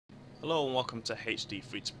Hello and welcome to HD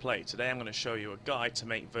Free to Play. Today I'm going to show you a guide to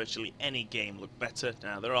make virtually any game look better.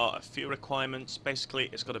 Now there are a few requirements. Basically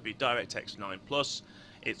it's got to be DirectX 9 Plus,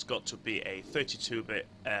 it's got to be a 32-bit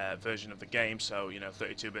version of the game, so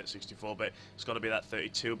 32-bit, 64-bit, it's got to be that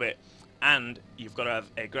 32-bit, and you've got to have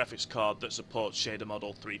a graphics card that supports shader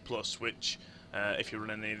model 3 Plus, which if you run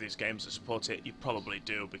any of these games that support it, you probably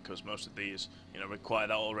do, because most of these require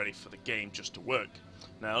that already for the game just to work.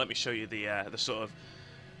 Now let me show you the sort of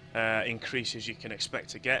increases you can expect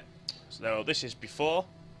to get. So this is before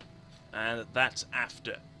and that's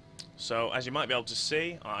after. So as you might be able to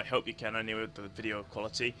see, I hope you can anyway with the video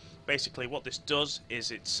quality, basically what this does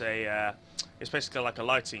is it's basically like a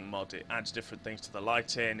lighting mod. It adds different things to the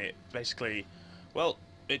lighting. It basically, well,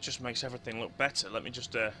 it just makes everything look better. Let me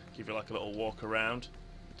just give you like a little walk around.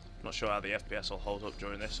 I'm not sure how the FPS will hold up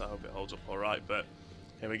during this. I hope it holds up alright, but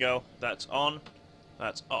here we go. That's on,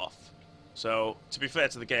 that's off. So, to be fair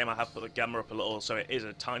to the game, I have put the gamma up a little, so it is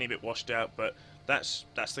a tiny bit washed out, but that's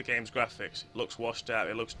the game's graphics. It looks washed out,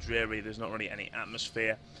 it looks dreary, there's not really any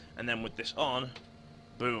atmosphere, and then with this on,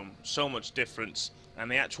 boom, so much difference. And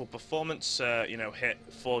the actual performance, hit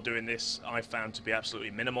for doing this, I found to be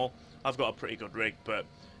absolutely minimal. I've got a pretty good rig, but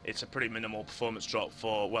it's a pretty minimal performance drop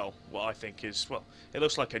for, well, what I think is, well, it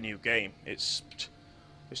looks like a new game. It's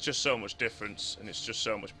just so much difference, and it's just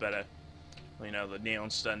so much better. The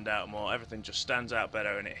neons stand out more, everything just stands out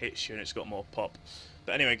better, and it hits you and it's got more pop.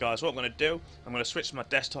 But anyway guys, what I'm going to do, I'm going to switch to my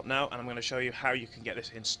desktop now and I'm going to show you how you can get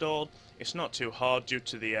this installed. It's not too hard due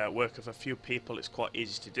to the work of a few people, it's quite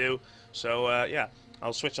easy to do. So yeah,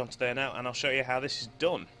 I'll switch onto there now and I'll show you how this is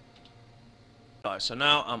done. Right, so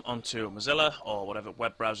now I'm onto Mozilla or whatever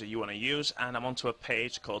web browser you want to use, and I'm onto a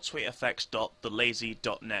page called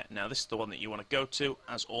sweetfx.thelazy.net. Now this is the one that you want to go to.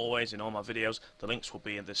 As always in all my videos, the links will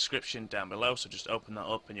be in the description down below, so just open that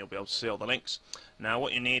up and you'll be able to see all the links. Now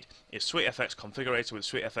what you need is SweetFX Configurator with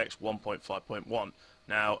SweetFX 1.5.1.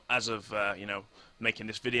 Now as of making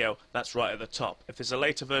this video, that's right at the top. If there's a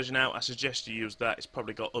later version out, I suggest you use that. It's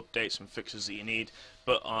probably got updates and fixes that you need,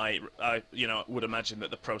 but I would imagine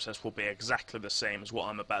that the process will be exactly the same as what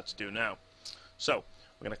I'm about to do now. So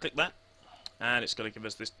we're going to click that, and it's going to give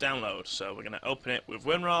us this download. So we're going to open it with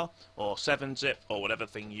WinRAR or 7-zip or whatever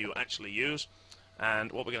thing you actually use,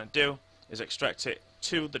 and what we're going to do is extract it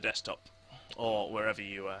to the desktop or wherever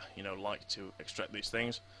you like to extract these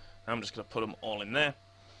things. I'm just going to put them all in there,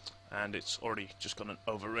 and it's already just gone and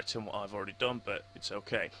overwritten what I've already done, but it's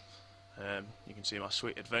okay. You can see my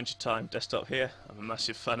Sweet Adventure Time desktop here. I'm a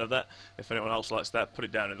massive fan of that. If anyone else likes that, put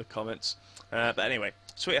it down in the comments. But anyway,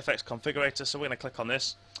 SweetFX Configurator, so we're going to click on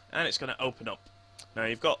this, and it's going to open up. Now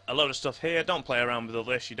you've got a load of stuff here. Don't play around with all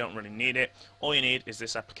this, you don't really need it. All you need is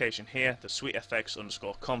this application here, the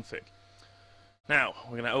SweetFX_config. Now,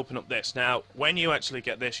 we're going to open up this. Now, when you actually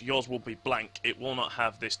get this, yours will be blank. It will not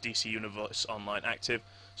have this DC Universe Online active.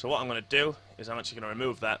 So what I'm going to do is I'm actually going to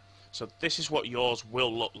remove that. So this is what yours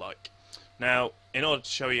will look like. Now, in order to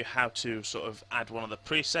show you how to sort of add one of the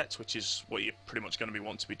presets, which is what you're pretty much going to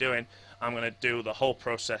want to be doing, I'm going to do the whole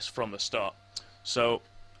process from the start. So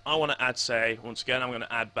I want to add, say, once again, I'm going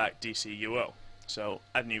to add back DCUO. So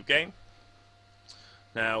add new game.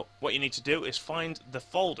 Now, what you need to do is find the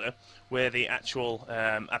folder where the actual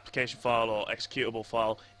application file or executable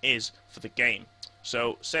file is for the game.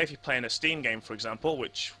 So, say if you're playing a Steam game, for example,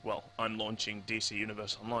 which, well, I'm launching DC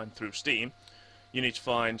Universe Online through Steam, you need to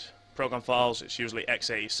find program files. It's usually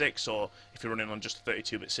x86, or if you're running on just a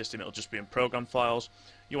 32-bit system, it'll just be in program files.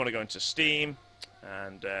 You want to go into Steam,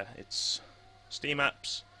 and it's Steam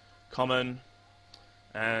Apps, Common,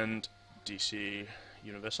 and DC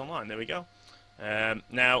Universe Online. There we go.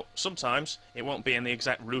 Now, sometimes it won't be in the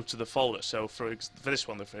exact root of the folder. So for this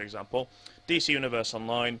one, for example, DC Universe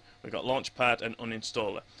Online, we've got Launchpad and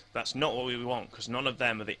Uninstaller. That's not what we want, because none of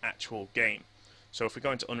them are the actual game. So if we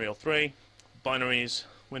go into Unreal 3, Binaries,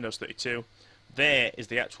 Windows 32, there is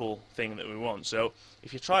the actual thing that we want. So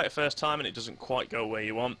if you try it first time and it doesn't quite go where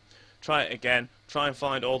you want, try it again. Try and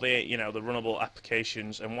find all the the runnable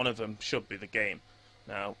applications, and one of them should be the game.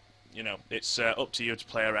 Now, it's up to you to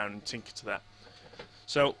play around and tinker to that.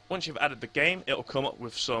 So once you've added the game, it'll come up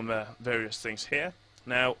with some various things here.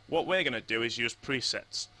 Now what we're going to do is use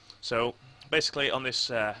presets. So basically on this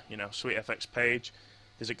SweetFX page,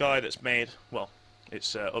 there's a guy that's made, well,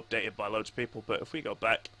 it's updated by loads of people, but if we go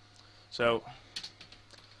back, so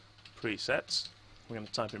presets, we're going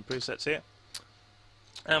to type in presets here,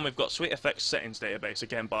 and we've got SweetFX settings database,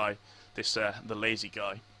 again by this the lazy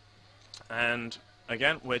guy, and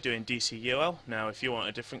again, we're doing DCUO. Now, if you want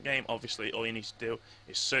a different game, obviously all you need to do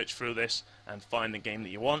is search through this and find the game that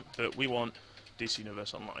you want, but we want DC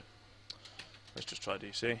Universe Online. Let's just try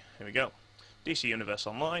DC. Here we go. DC Universe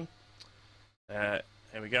Online. Here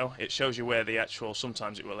we go. It shows you where the actual,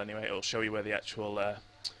 sometimes it will anyway, it'll show you where the actual,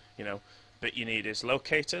 you know, bit you need is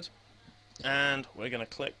located. And we're going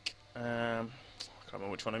to click, I can't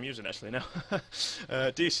remember which one I'm using actually now,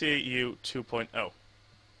 DCU 2.0.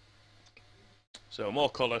 So more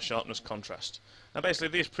color, sharpness, contrast. Now basically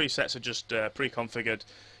these presets are just pre-configured,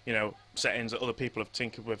 you know, settings that other people have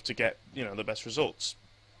tinkered with to get, you know, the best results.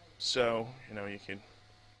 So, you know, you can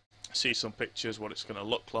see some pictures, what it's going to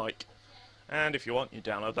look like, and if you want, you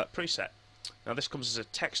download that preset. Now this comes as a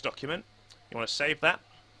text document. You want to save that,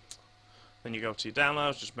 then you go to your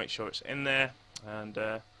downloads, just make sure it's in there, and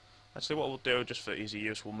actually what we'll do, just for easy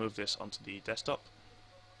use, we'll move this onto the desktop.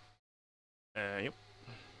 Yep.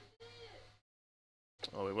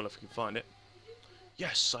 Oh, we will if we can find it.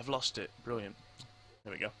 Yes, I've lost it. Brilliant.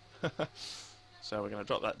 There we go. So we're going to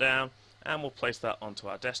drop that down, and we'll place that onto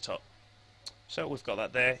our desktop. So we've got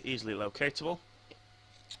that there, easily locatable.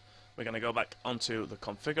 We're going to go back onto the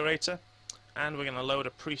configurator, and we're going to load a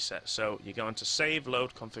preset. So you're going to save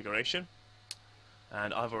load configuration,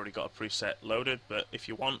 and I've already got a preset loaded, but if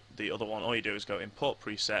you want the other one, all you do is go import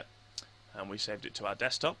preset, and we saved it to our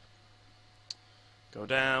desktop. Go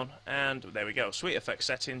down, and there we go. SweetFX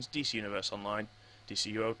settings, DC Universe Online,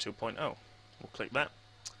 DCUO 2.0. We'll click that,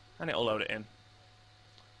 and it'll load it in.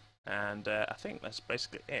 And I think that's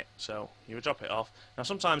basically it. So you would drop it off. Now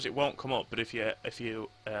sometimes it won't come up, but if you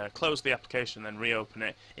close the application and then reopen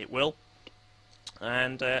it, it will.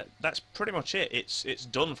 And that's pretty much it. It's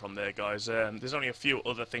done from there, guys. There's only a few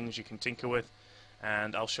other things you can tinker with,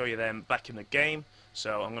 and I'll show you them back in the game.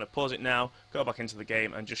 So I'm going to pause it now, go back into the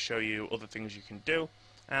game, and just show you other things you can do,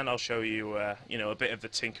 and I'll show you you know, a bit of the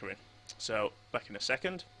tinkering. So back in a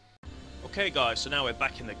second. Okay guys, so now we're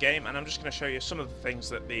back in the game, and I'm just going to show you some of the things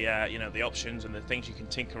that the you know, the options and the things you can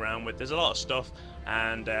tinker around with. There's a lot of stuff,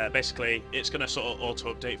 and basically it's going to sort of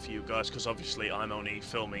auto-update for you guys, because obviously I'm only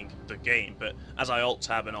filming the game, but as I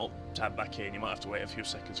alt-tab and alt-tab back in, you might have to wait a few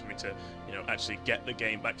seconds for me to, you know, actually get the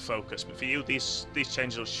game back focused. But for you, these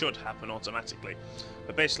changes should happen automatically.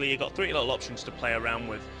 But basically you've got three little options to play around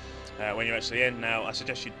with when you're actually in. Now I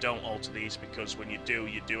suggest you don't alter these, because when you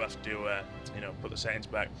do have to you know, put the settings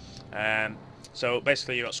back. So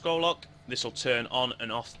basically you've got scroll lock. This will turn on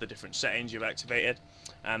and off the different settings you've activated,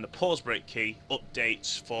 and the pause break key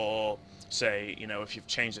updates for, say, you know, if you've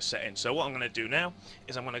changed the settings. So what I'm going to do now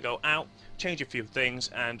is I'm going to go out, change a few things,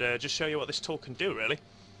 and just show you what this tool can do, really.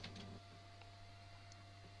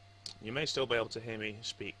 You may still be able to hear me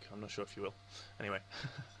speak. I'm not sure if you will. Anyway,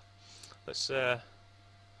 let's add,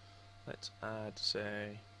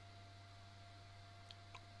 say,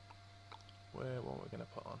 what we're going to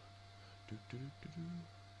put on.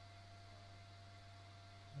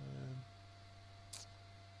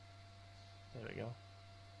 There we go.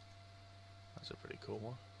 That's a pretty cool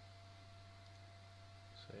one.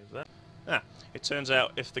 Save that. It turns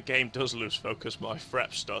out if the game does lose focus, my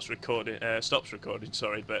Fx stops recording.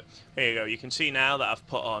 Sorry, but here you go. You can see now that I've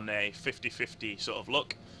put on a 50-50 sort of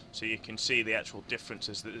look, so you can see the actual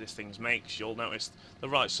differences that this thing makes. You'll notice the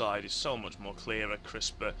right side is so much more clearer,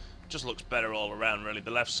 crisper, just looks better all around. Really,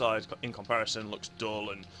 the left side, in comparison, looks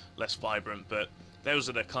dull and less vibrant. But those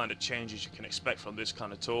are the kind of changes you can expect from this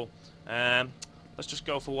kind of tool. Let's just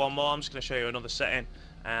go for one more. I'm just going to show you another setting,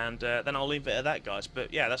 and then I'll leave it at that, guys.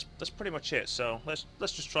 But yeah, that's pretty much it. So let's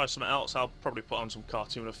just try something else. I'll probably put on some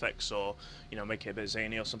cartoon effects, or, you know, make it a bit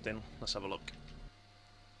zany or something. Let's have a look.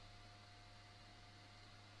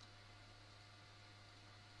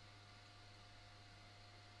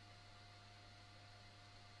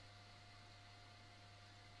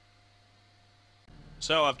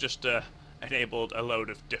 So I've just enabled a load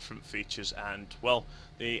of different features, and well,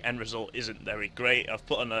 the end result isn't very great. I've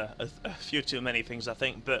put on a few too many things, I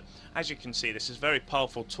think, but as you can see, this is a very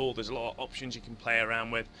powerful tool. There's a lot of options you can play around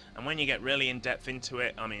with, and when you get really in depth into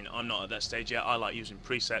it, I mean, I'm not at that stage yet. I like using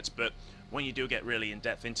presets, but when you do get really in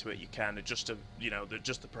depth into it, you can adjust the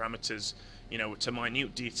parameters, you know, to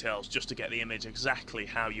minute details, just to get the image exactly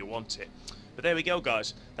how you want it. But there we go,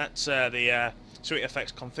 guys. That's the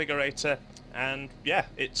SweetFX Configurator, and yeah,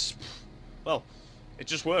 it's, well, it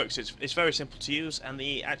just works. It's very simple to use, and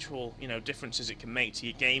the actual, you know, differences it can make to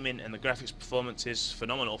your gaming and the graphics performance is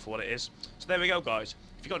phenomenal for what it is. So there we go, guys.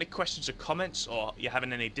 If you've got any questions or comments, or you're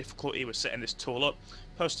having any difficulty with setting this tool up,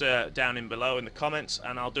 post down in below in the comments,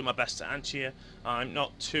 and I'll do my best to answer you. I'm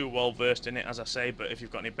not too well versed in it, as I say, but if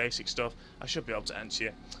you've got any basic stuff, I should be able to answer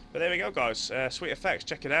you. But there we go, guys. SweetFX,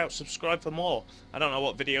 check it out. Subscribe for more. I don't know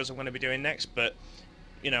what videos I'm going to be doing next, but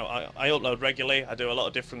you know, I upload regularly. I do a lot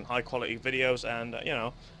of different high quality videos, and you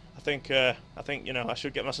know, I think you know, I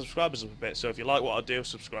should get my subscribers up a bit. So if you like what I do,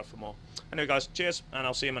 subscribe for more. Anyway, guys, cheers, and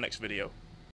I'll see you in my next video.